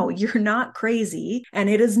no, you're not crazy. And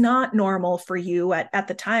it is not normal for you at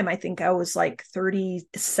the time. I think I was like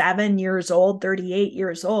 37 years old, 38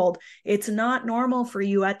 years old. It's not normal for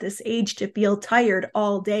you at this age to feel tired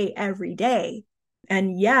all day, every day.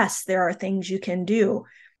 And yes, there are things you can do.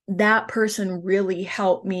 That person really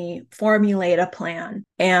helped me formulate a plan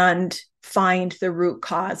and find the root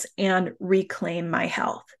cause and reclaim my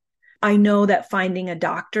health. I know that finding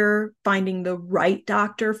the right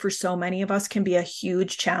doctor for so many of us can be a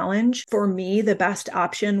huge challenge. For me, the best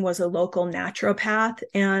option was a local naturopath,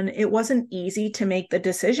 and it wasn't easy to make the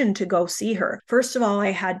decision to go see her. First of all, I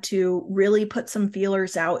had to really put some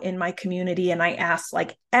feelers out in my community, and I asked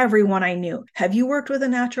like everyone I knew, have you worked with a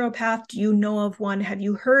naturopath? Do you know of one? Have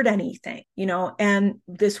you heard anything? And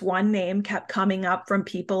this one name kept coming up from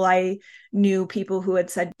people I knew, people who had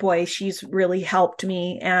said, boy, she's really helped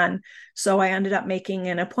me. And so I ended up making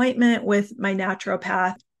an appointment with my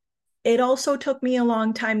naturopath. It also took me a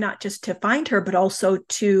long time, not just to find her, but also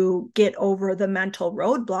to get over the mental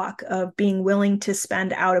roadblock of being willing to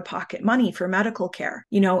spend out-of-pocket money for medical care.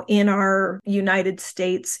 In our United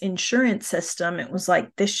States insurance system, it was like,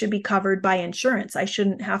 this should be covered by insurance. I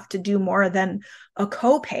shouldn't have to do more than a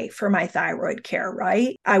copay for my thyroid care,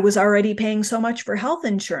 right? I was already paying so much for health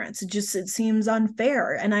insurance. It seems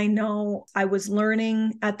unfair. And I know I was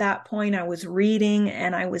learning at that point, I was reading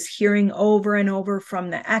and I was hearing over and over from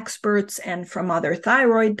the experts and from other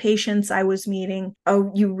thyroid patients I was meeting,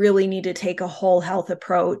 oh, you really need to take a whole health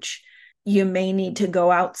approach. You may need to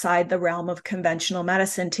go outside the realm of conventional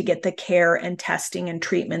medicine to get the care and testing and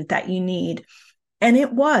treatment that you need. And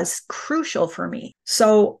it was crucial for me.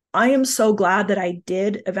 So I am so glad that I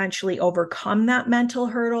did eventually overcome that mental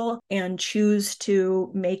hurdle and choose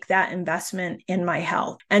to make that investment in my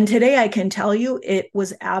health. And today I can tell you it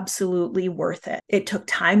was absolutely worth it. It took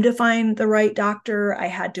time to find the right doctor. I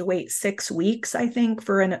had to wait 6 weeks, I think,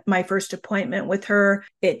 for my first appointment with her.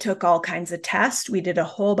 It took all kinds of tests. We did a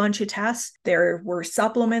whole bunch of tests. There were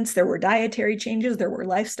supplements, there were dietary changes, there were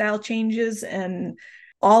lifestyle changes, and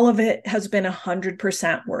all of it has been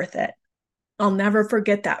 100% worth it. I'll never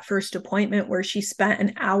forget that first appointment where she spent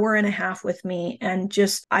an hour and a half with me, and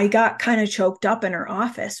I got kind of choked up in her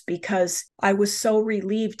office because I was so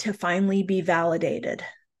relieved to finally be validated,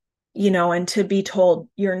 and to be told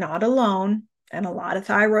you're not alone. And a lot of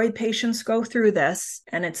thyroid patients go through this,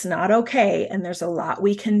 and it's not okay. And there's a lot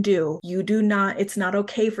we can do. It's not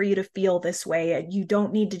okay for you to feel this way. And you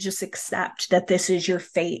don't need to just accept that this is your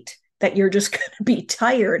fate, that you're just going to be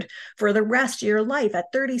tired for the rest of your life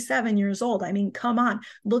at 37 years old. I mean, come on.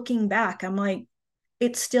 Looking back, I'm like,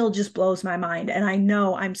 it still just blows my mind. And I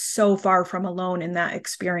know I'm so far from alone in that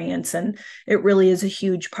experience. And it really is a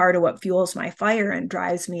huge part of what fuels my fire and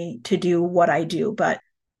drives me to do what I do. But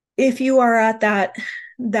if you are at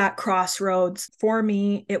that crossroads, for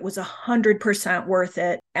me, it was 100% worth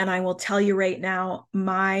it. And I will tell you right now,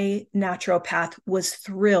 my naturopath was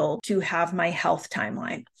thrilled to have my health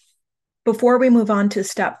timeline. Before we move on to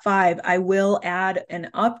step 5, I will add an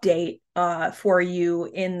update for you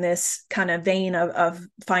in this kind of vein of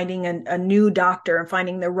finding a new doctor and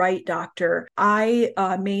finding the right doctor. I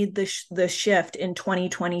made the shift in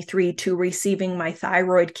 2023 to receiving my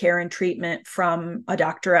thyroid care and treatment from a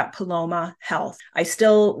doctor at Paloma Health. I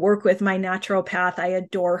still work with my naturopath. I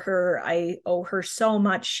adore her. I owe her so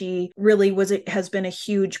much. She really has been a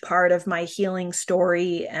huge part of my healing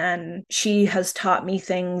story, and she has taught me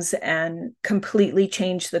things and completely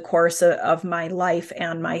changed the course of my life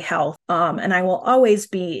and my health. And I will always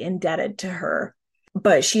be indebted to her.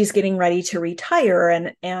 But she's getting ready to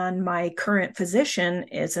retire, and my current physician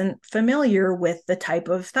isn't familiar with the type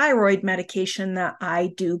of thyroid medication that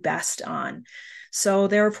I do best on. So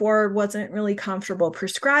therefore, wasn't really comfortable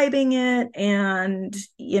prescribing it. And,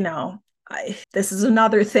 this is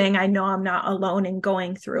another thing I know I'm not alone in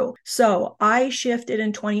going through. So I shifted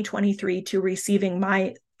in 2023 to receiving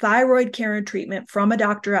my thyroid care and treatment from a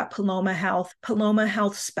doctor at Paloma Health. Paloma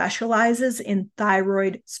Health specializes in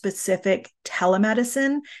thyroid-specific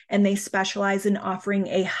telemedicine, and they specialize in offering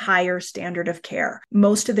a higher standard of care.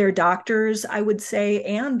 Most of their doctors, I would say,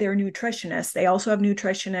 and their nutritionists, they also have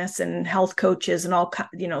nutritionists and health coaches and all,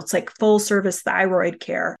 it's like full service thyroid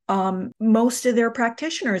care. Most of their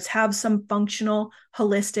practitioners have some functional,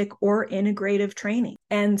 holistic, or integrative training.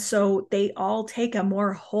 And so they all take a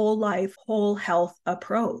more whole life, whole health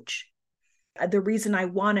approach. The reason I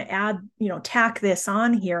want to add, tack this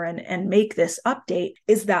on here and make this update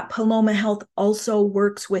is that Paloma Health also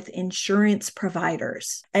works with insurance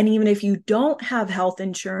providers. And even if you don't have health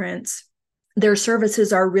insurance, their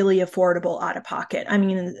services are really affordable out of pocket. I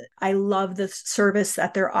mean, I love the service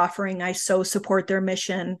that they're offering. I so support their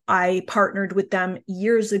mission. I partnered with them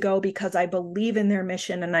years ago because I believe in their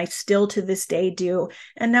mission, and I still to this day do.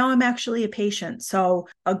 And now I'm actually a patient. So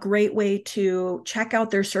a great way to check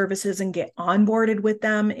out their services and get onboarded with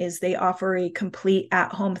them is they offer a complete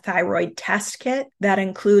at-home thyroid test kit that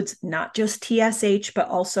includes not just TSH, but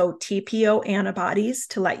also TPO antibodies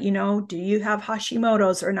to let you know, do you have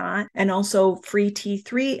Hashimoto's or not? And also free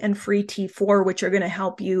T3 and free T4, which are going to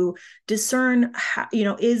help you discern how,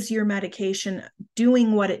 is your medication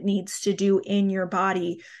doing what it needs to do in your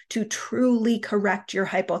body to truly correct your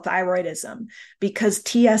hypothyroidism? Because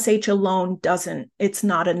TSH alone it's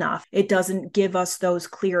not enough. It doesn't give us those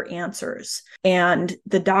clear answers. And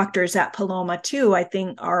the doctors at Paloma too, I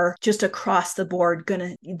think, are just across the board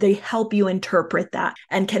they help you interpret that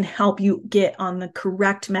and can help you get on the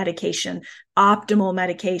correct medication, optimal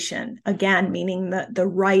medication, again, meaning the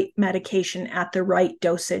right medication at the right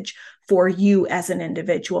dosage for you as an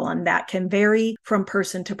individual. And that can vary from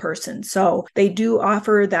person to person. So they do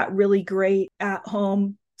offer that really great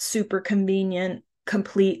at-home, super convenient,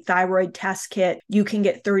 complete thyroid test kit. You can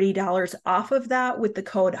get $30 off of that with the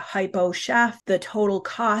code HYPOCHEF. The total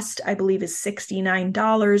cost, I believe, is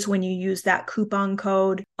 $69 when you use that coupon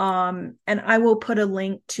code. And I will put a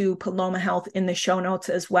link to Paloma Health in the show notes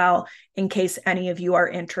as well, in case any of you are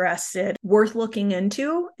interested. Worth looking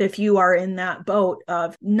into if you are in that boat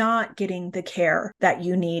of not getting the care that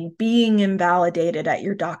you need, being invalidated at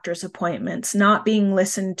your doctor's appointments, not being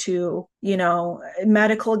listened to.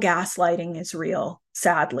 Medical gaslighting is real,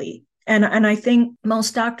 sadly. And I think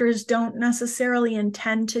most doctors don't necessarily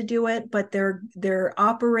intend to do it, but they're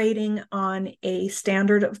operating on a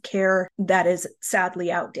standard of care that is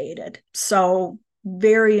sadly outdated. So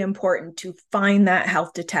very important to find that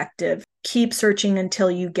health detective. Keep searching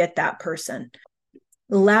until you get that person.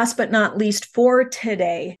 Last but not least for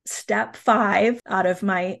today, step 5 out of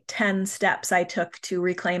my 10 steps I took to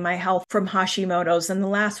reclaim my health from Hashimoto's, and the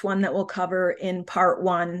last one that we'll cover in part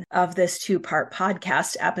 1 of this 2-part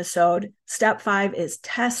podcast episode. Step 5 is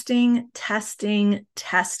testing, testing,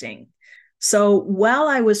 testing. So while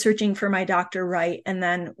I was searching for my doctor, right, and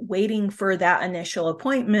then waiting for that initial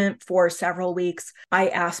appointment for several weeks, I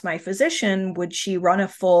asked my physician, would she run a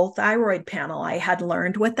full thyroid panel? I had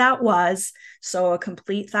learned what that was. So a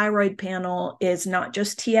complete thyroid panel is not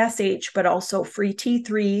just TSH, but also free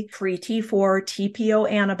T3, free T4,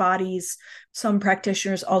 TPO antibodies. Some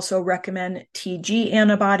practitioners also recommend TG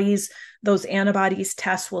antibodies. Those antibodies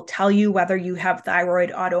tests will tell you whether you have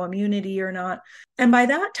thyroid autoimmunity or not. And by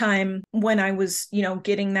that time, when I was,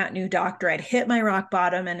 getting that new doctor, I'd hit my rock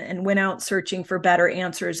bottom and went out searching for better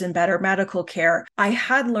answers and better medical care. I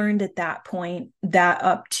had learned at that point that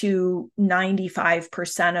up to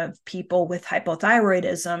 95% of people with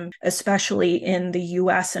hypothyroidism, especially in the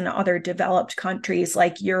US and other developed countries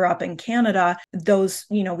like Europe and Canada, those,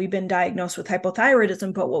 we've been diagnosed with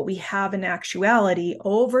hypothyroidism, but what we have in actuality,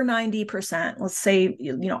 over 90%, let's say,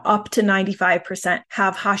 up to 95%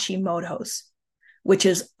 have Hashimoto's, which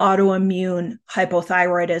is autoimmune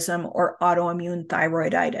hypothyroidism or autoimmune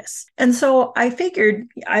thyroiditis. And so I figured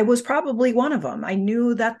I was probably one of them. I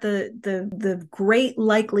knew that the great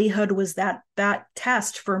likelihood was that that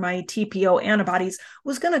test for my TPO antibodies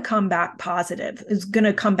was going to come back positive, is going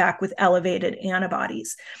to come back with elevated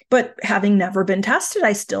antibodies. But having never been tested,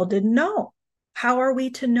 I still didn't know. How are we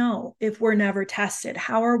to know if we're never tested?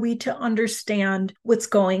 How are we to understand what's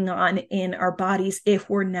going on in our bodies if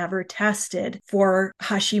we're never tested for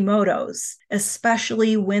Hashimoto's,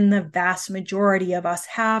 especially when the vast majority of us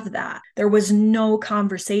have that? There was no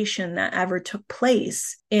conversation that ever took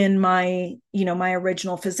place in my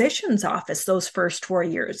original physician's office those first 4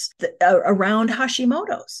 years around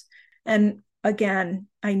Hashimoto's. And again,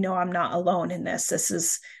 I know I'm not alone in this. This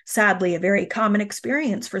is sadly a very common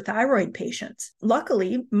experience for thyroid patients.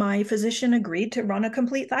 Luckily, my physician agreed to run a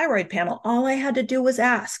complete thyroid panel. All I had to do was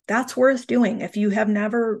ask. That's worth doing. If you have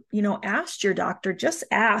never, asked your doctor, just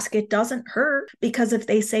ask. It doesn't hurt, because if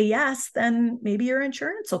they say yes, then maybe your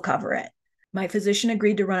insurance will cover it. My physician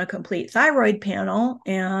agreed to run a complete thyroid panel,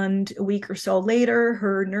 and a week or so later,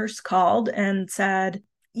 her nurse called and said,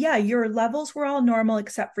 yeah, your levels were all normal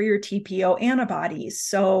except for your TPO antibodies.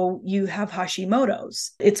 So you have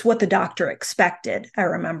Hashimoto's. It's what the doctor expected, I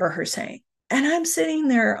remember her saying. And I'm sitting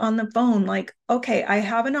there on the phone like, okay, I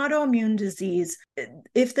have an autoimmune disease.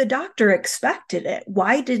 If the doctor expected it,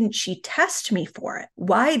 why didn't she test me for it?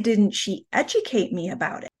 Why didn't she educate me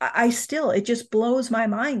about it? It just blows my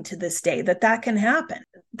mind to this day that can happen.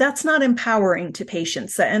 That's not empowering to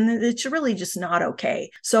patients, and it's really just not okay.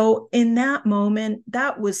 So in that moment,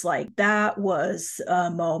 that was a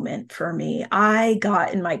moment for me. I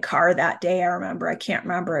got in my car that day. I can't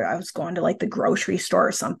remember. I was going to like the grocery store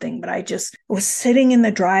or something, but I just was sitting in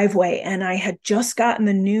the driveway and I had just gotten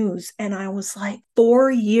the news, and I was like,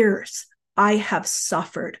 4 years I have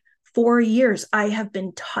suffered. 4 years I have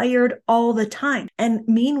been tired all the time. And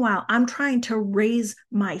meanwhile, I'm trying to raise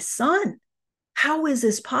my son. How is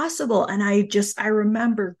this possible? And I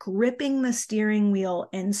remember gripping the steering wheel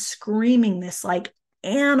and screaming this like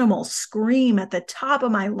animal scream at the top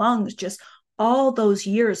of my lungs, just all those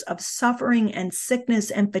years of suffering and sickness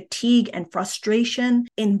and fatigue and frustration,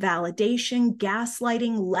 invalidation,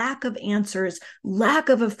 gaslighting, lack of answers, lack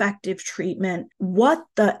of effective treatment. What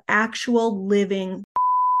the actual living,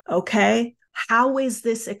 okay? How is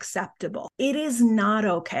this acceptable? It is not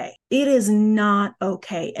okay. It is not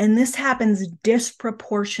okay. And this happens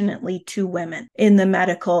disproportionately to women in the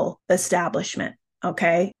medical establishment.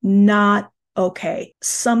 Okay. Not okay.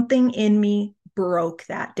 Something in me broke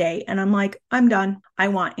that day. And I'm like, I'm done. I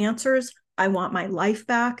want answers. I want my life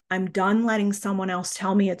back. I'm done letting someone else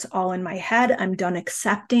tell me it's all in my head. I'm done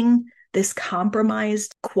accepting this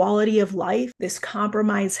compromised quality of life, this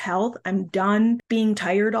compromised health. I'm done being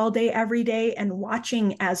tired all day, every day, and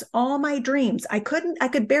watching as all my dreams, I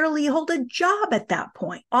could barely hold a job at that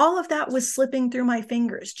point. All of that was slipping through my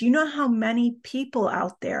fingers. Do you know how many people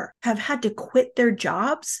out there have had to quit their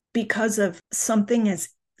jobs because of something as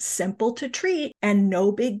simple to treat and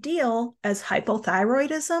no big deal as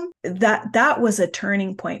hypothyroidism? That was a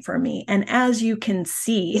turning point for me. And as you can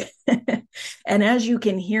see, and as you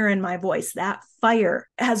can hear in my voice, that fire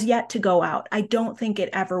has yet to go out. I don't think it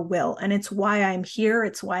ever will. And it's why I'm here.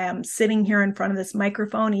 It's why I'm sitting here in front of this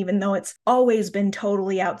microphone, even though it's always been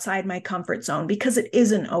totally outside my comfort zone, because it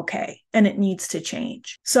isn't okay and it needs to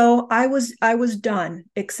change. So I was done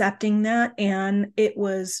accepting that. And it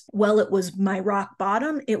was my rock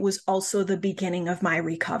bottom. It was also the beginning of my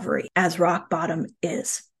recovery, as rock bottom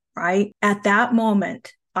is, right? At that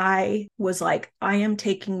moment, I was like, I am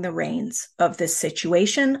taking the reins of this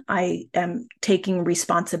situation. I am taking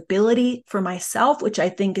responsibility for myself, which I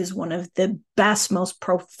think is one of the best, most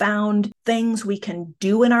profound things we can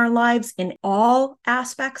do in our lives in all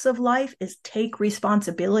aspects of life is take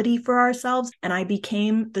responsibility for ourselves. And I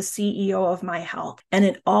became the CEO of my health. And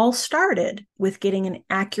it all started with getting an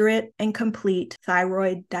accurate and complete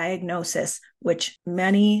thyroid diagnosis, which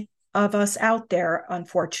many of us out there,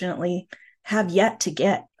 unfortunately, have yet to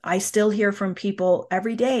get. I still hear from people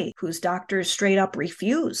every day whose doctors straight up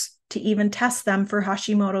refuse to even test them for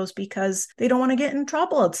Hashimoto's because they don't want to get in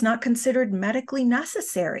trouble. It's not considered medically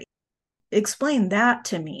necessary. Explain that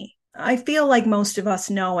to me. I feel like most of us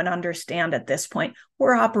know and understand at this point,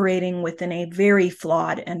 we're operating within a very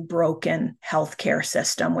flawed and broken healthcare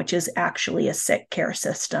system, which is actually a sick care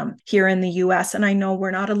system here in the US. And I know we're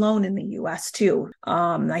not alone in the US too.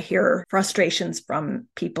 I hear frustrations from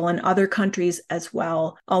people in other countries as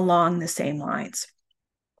well along the same lines.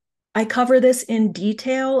 I cover this in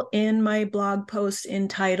detail in my blog post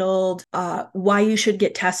entitled Why You Should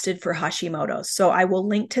Get Tested for Hashimoto's. So I will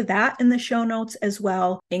link to that in the show notes as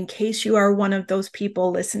well, in case you are one of those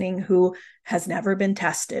people listening who has never been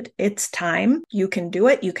tested. It's time. You can do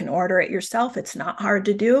it. You can order it yourself. It's not hard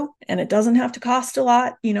to do, and it doesn't have to cost a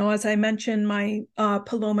lot. As I mentioned, my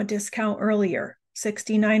Paloma discount earlier,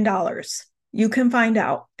 $69. You can find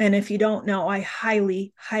out. And if you don't know, I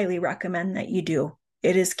highly, highly recommend that you do.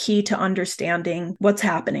 It is key to understanding what's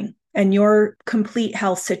happening and your complete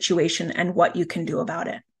health situation and what you can do about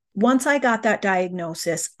it. Once I got that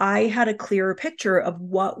diagnosis, I had a clearer picture of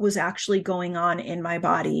what was actually going on in my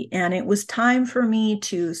body. And it was time for me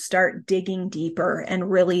to start digging deeper and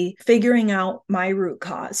really figuring out my root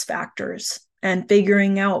cause factors and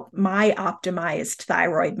figuring out my optimized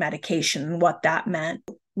thyroid medication and what that meant.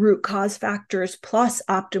 Root cause factors plus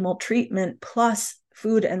optimal treatment plus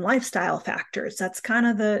food and lifestyle factors. That's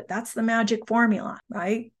the magic formula,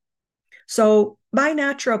 right? So by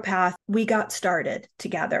naturopath, we got started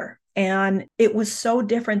together. And it was so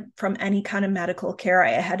different from any kind of medical care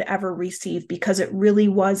I had ever received because it really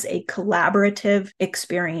was a collaborative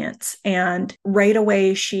experience. And right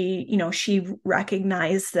away, she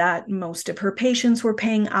recognized that most of her patients were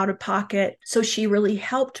paying out of pocket. So she really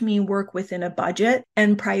helped me work within a budget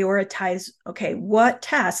and prioritize, okay, what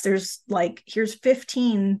tests? Here's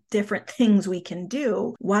 15 different things we can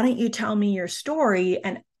do. Why don't you tell me your story?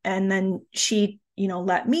 And then she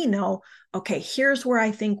let me know, okay, here's where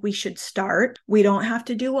I think we should start. We don't have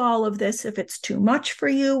to do all of this. If it's too much for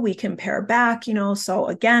you, we can pare back, So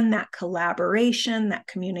again, that collaboration, that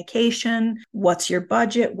communication, what's your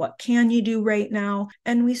budget? What can you do right now?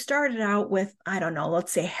 And we started out with,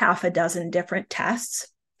 let's say half a dozen different tests.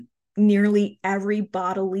 Nearly every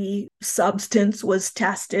bodily substance was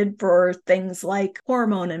tested for things like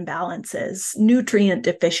hormone imbalances, nutrient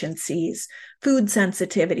deficiencies, food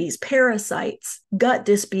sensitivities, parasites, gut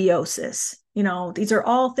dysbiosis. These are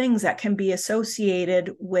all things that can be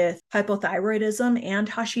associated with hypothyroidism and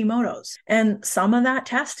Hashimoto's. And some of that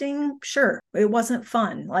testing, sure, it wasn't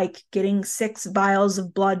fun, like getting 6 vials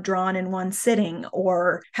of blood drawn in one sitting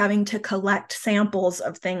or having to collect samples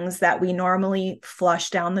of things that we normally flush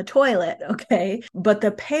down the toilet, okay? But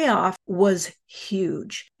the payoff was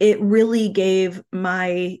huge. It really gave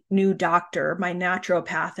my new doctor, my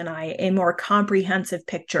naturopath, and I a more comprehensive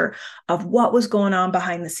picture of what was going on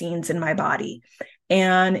behind the scenes in my body.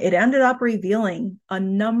 And it ended up revealing a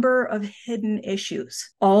number of hidden issues.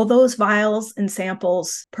 All those vials and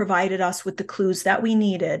samples provided us with the clues that we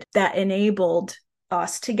needed that enabled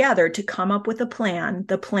us together to come up with a plan,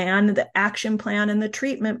 the action plan, and the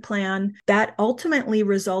treatment plan that ultimately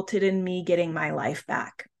resulted in me getting my life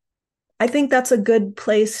back. I think that's a good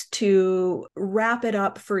place to wrap it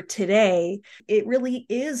up for today. It really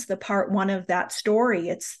is the part one of that story.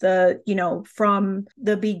 It's from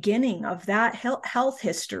the beginning of that health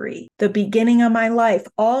history, the beginning of my life,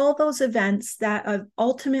 all those events that have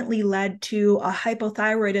ultimately led to a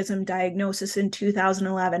hypothyroidism diagnosis in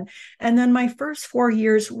 2011. And then my first 4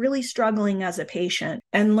 years really struggling as a patient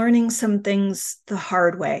and learning some things the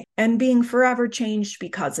hard way and being forever changed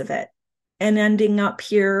because of it. And ending up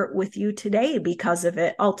here with you today because of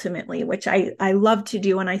it, ultimately, which I love to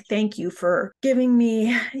do. And I thank you for giving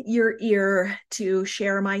me your ear to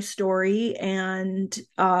share my story. And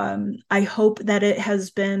I hope that it has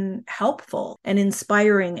been helpful and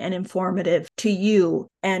inspiring and informative to you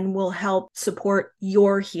and will help support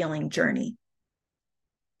your healing journey.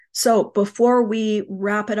 So before we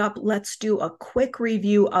wrap it up, let's do a quick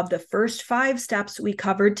review of the first 5 steps we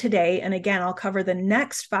covered today. And again, I'll cover the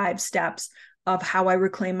next 5 steps of how I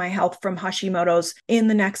reclaim my health from Hashimoto's in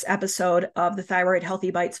the next episode of the Thyroid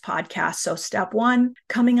Healthy Bites podcast. So step one,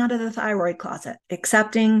 coming out of the thyroid closet,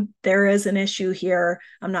 accepting there is an issue here.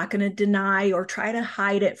 I'm not going to deny or try to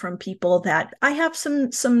hide it from people that I have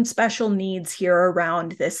some special needs here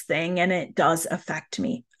around this thing, and it does affect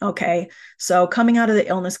me. Okay. So coming out of the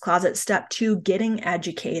illness closet, step two, getting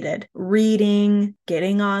educated, reading,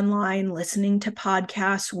 getting online, listening to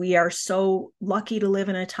podcasts. We are so lucky to live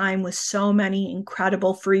in a time with so many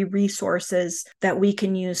incredible free resources that we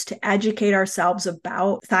can use to educate ourselves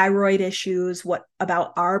about thyroid issues, what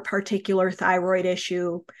about our particular thyroid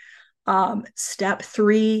issue. Step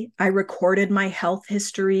three, I recorded my health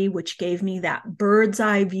history, which gave me that bird's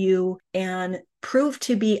eye view and proved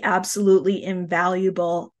to be absolutely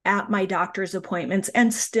invaluable at my doctor's appointments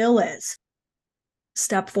and still is.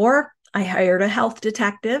 Step four, I hired a health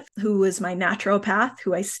detective who was my naturopath,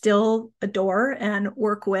 who I still adore and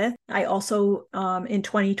work with. I also, in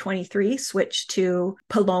 2023, switched to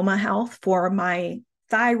Paloma Health for my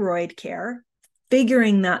thyroid care.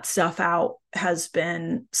 Figuring that stuff out has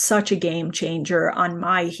been such a game changer on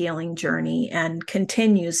my healing journey and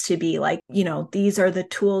continues to be. Like, these are the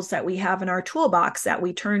tools that we have in our toolbox that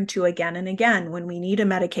we turn to again and again when we need a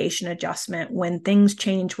medication adjustment, when things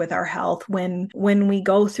change with our health, when we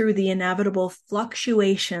go through the inevitable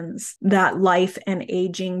fluctuations that life and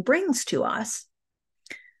aging brings to us.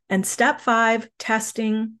 And step five,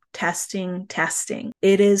 testing.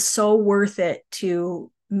 It is so worth it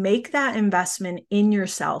to make that investment in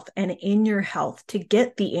yourself and in your health to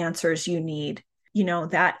get the answers you need.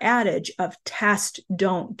 That adage of test,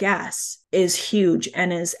 don't guess is huge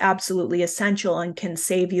and is absolutely essential and can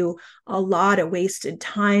save you a lot of wasted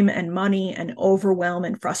time and money and overwhelm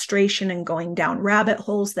and frustration and going down rabbit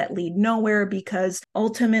holes that lead nowhere, because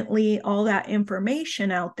ultimately all that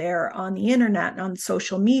information out there on the internet and on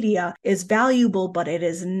social media is valuable, but it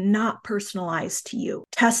is not personalized to you.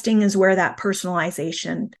 Testing is where that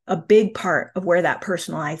personalization, a big part of where that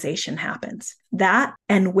personalization happens. That,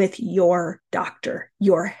 and with your doctor,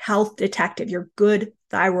 your health detective, your good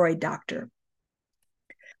thyroid doctor.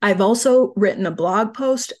 I've also written a blog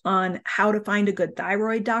post on how to find a good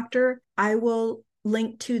thyroid doctor. I will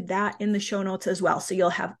link to that in the show notes as well. So you'll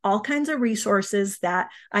have all kinds of resources that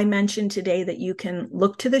I mentioned today that you can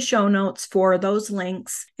look to the show notes for those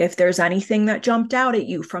links if there's anything that jumped out at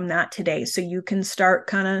you from that today. So you can start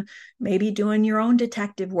kind of maybe doing your own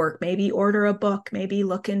detective work, maybe order a book, maybe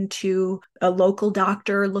look into a local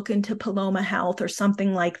doctor, look into Paloma Health or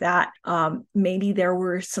something like that. Maybe there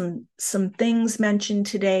were some things mentioned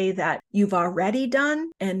today that you've already done,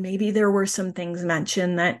 and maybe there were some things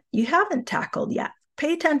mentioned that you haven't tackled yet.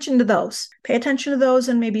 Pay attention to those. Pay attention to those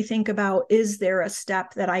and maybe think about, is there a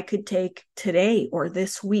step that I could take today or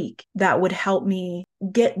this week that would help me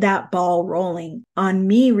get that ball rolling on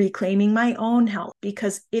me reclaiming my own health?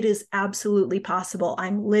 Because it is absolutely possible.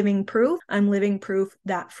 I'm living proof. I'm living proof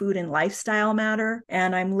that food and lifestyle matter.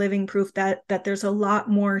 And I'm living proof that there's a lot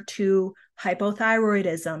more to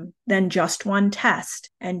hypothyroidism than just one test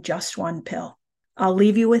and just one pill. I'll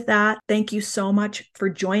leave you with that. Thank you so much for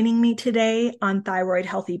joining me today on Thyroid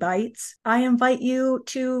Healthy Bites. I invite you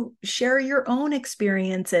to share your own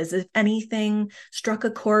experiences. If anything struck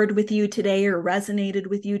a chord with you today or resonated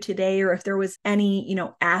with you today, or if there was any,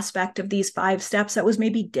 aspect of these 5 steps that was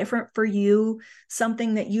maybe different for you,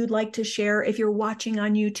 something that you'd like to share. If you're watching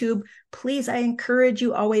on YouTube, please, I encourage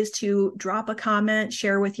you always to drop a comment,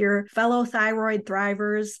 share with your fellow thyroid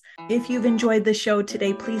thrivers. If you've enjoyed the show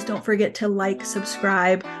today, please don't forget to like,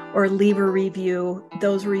 subscribe, or leave a review.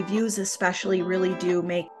 Those reviews especially really do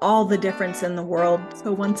make all the difference in the world.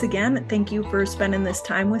 So once again, thank you for spending this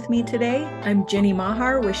time with me today. I'm Jenny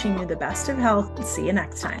Mahar, wishing you the best of health. See you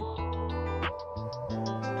next time.